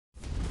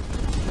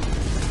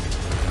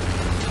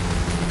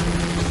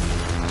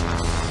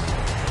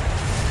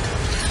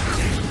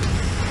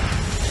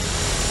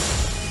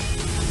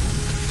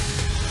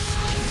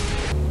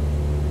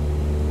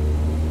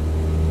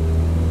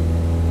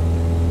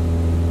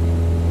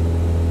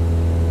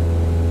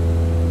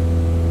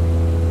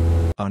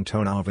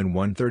Antonov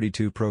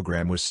An-132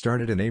 program was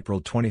started in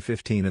April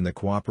 2015 in the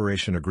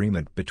cooperation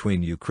agreement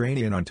between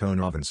Ukrainian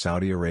Antonov and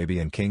Saudi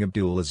Arabian King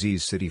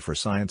Abdulaziz City for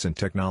Science and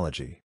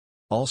Technology.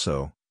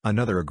 Also,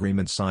 another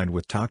agreement signed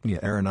with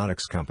Taqnia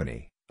Aeronautics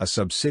Company, a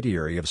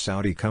subsidiary of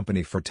Saudi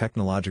Company for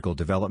Technological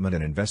Development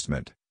and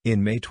Investment,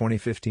 in May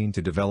 2015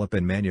 to develop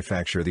and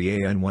manufacture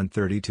the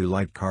An-132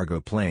 light cargo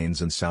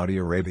planes in Saudi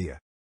Arabia.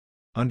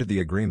 Under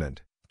the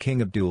agreement, King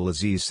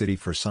Abdulaziz City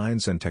for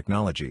Science and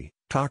Technology,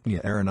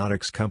 Taqnia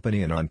Aeronautics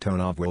Company and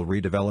Antonov will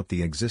redevelop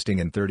the existing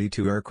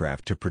An-32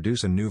 aircraft to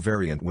produce a new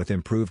variant with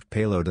improved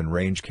payload and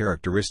range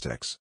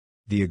characteristics.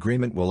 The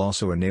agreement will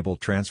also enable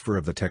transfer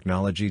of the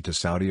technology to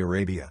Saudi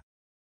Arabia.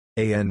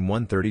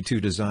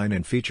 An-132 design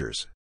and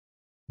features.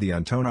 The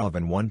Antonov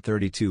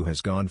An-132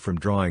 has gone from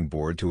drawing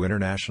board to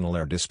international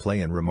air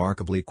display in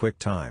remarkably quick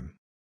time.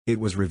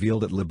 It was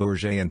revealed at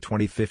Bourget in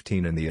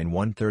 2015 and the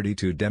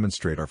An-132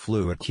 demonstrator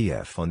flew at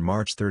Kyiv on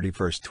March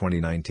 31,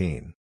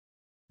 2019.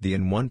 The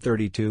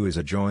An-132 is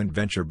a joint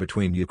venture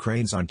between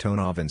Ukraine's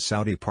Antonov and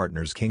Saudi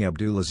partners King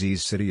Abdulaziz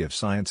City of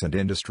Science and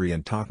Industry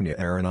and Taqnia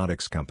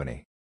Aeronautics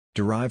Company.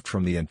 Derived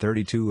from the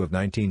An-32 of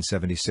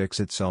 1976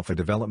 itself, a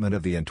development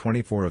of the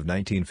An-24 of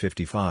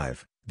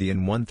 1955, the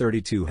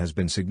An-132 has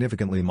been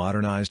significantly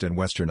modernized and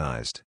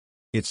westernized.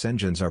 Its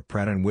engines are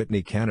Pratt &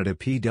 Whitney Canada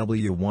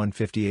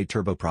PW158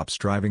 turboprops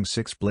driving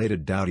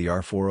 6-bladed Dow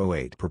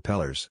DR408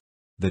 propellers.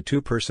 The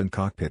two-person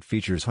cockpit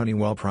features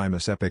Honeywell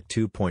Primus Epic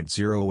 2.0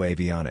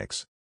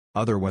 avionics.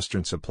 Other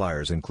Western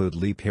suppliers include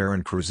Liebherr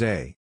and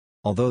Cruze.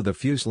 Although the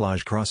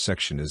fuselage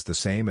cross-section is the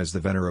same as the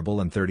venerable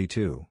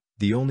An-32,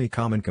 the only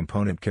common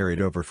component carried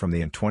over from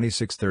the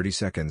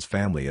An-26-32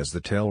 family is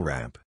the tail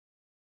ramp.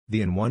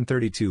 The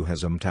An-132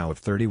 has a MTOW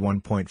of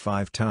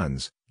 31.5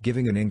 tons,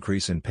 giving an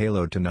increase in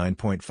payload to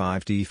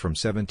 9.5 t from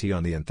 7t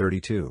on the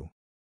An-32.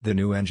 The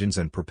new engines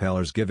and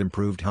propellers give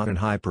improved hot and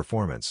high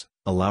performance,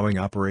 allowing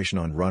operation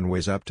on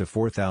runways up to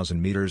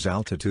 4,000 meters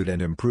altitude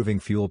and improving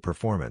fuel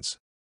performance.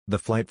 The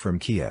flight from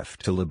Kyiv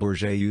to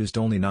Bourget used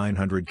only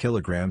 900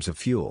 kilograms of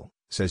fuel,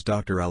 says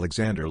Dr.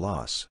 Alexander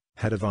Loss,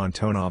 head of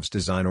Antonov's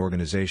design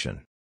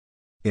organization.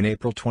 In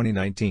April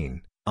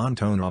 2019,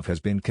 Antonov has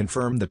been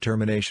confirmed the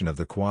termination of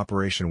the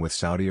cooperation with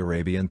Saudi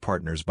Arabian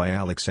partners by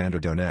Alexander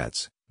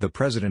Donets, the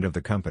president of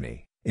the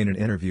company, in an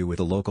interview with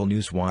the local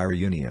newswire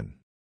Union.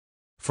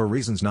 For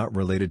reasons not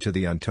related to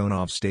the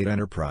Antonov state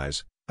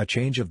enterprise, a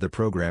change of the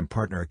program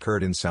partner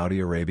occurred in Saudi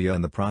Arabia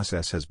and the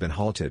process has been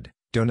halted,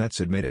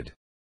 Donets admitted.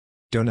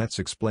 Donets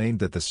explained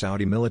that the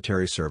Saudi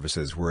military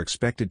services were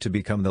expected to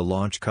become the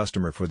launch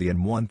customer for the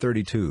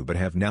An-132 but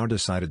have now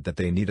decided that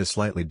they need a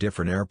slightly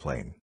different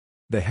airplane.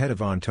 The head of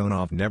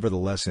Antonov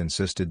nevertheless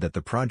insisted that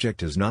the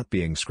project is not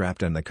being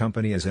scrapped and the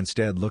company is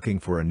instead looking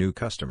for a new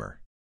customer.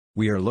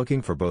 "We are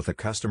looking for both a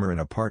customer and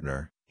a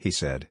partner," he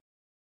said.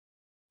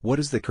 What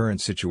is the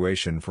current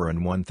situation for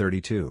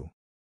An-132?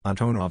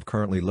 Antonov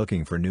currently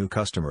looking for new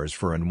customers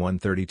for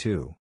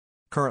An-132.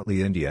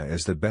 Currently India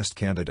is the best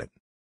candidate.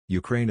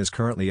 Ukraine is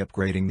currently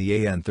upgrading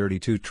the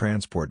An-32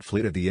 transport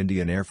fleet of the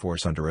Indian Air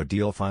Force under a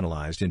deal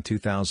finalized in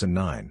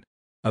 2009.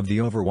 Of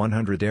the over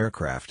 100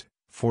 aircraft,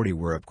 40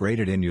 were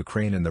upgraded in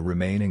Ukraine and the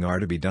remaining are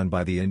to be done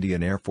by the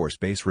Indian Air Force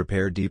Base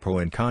Repair Depot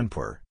in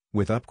Kanpur,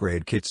 with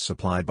upgrade kits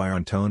supplied by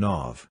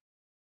Antonov.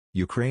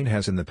 Ukraine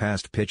has in the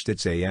past pitched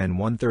its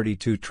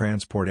An-132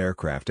 transport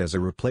aircraft as a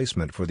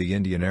replacement for the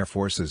Indian Air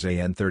Force's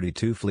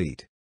An-32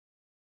 fleet.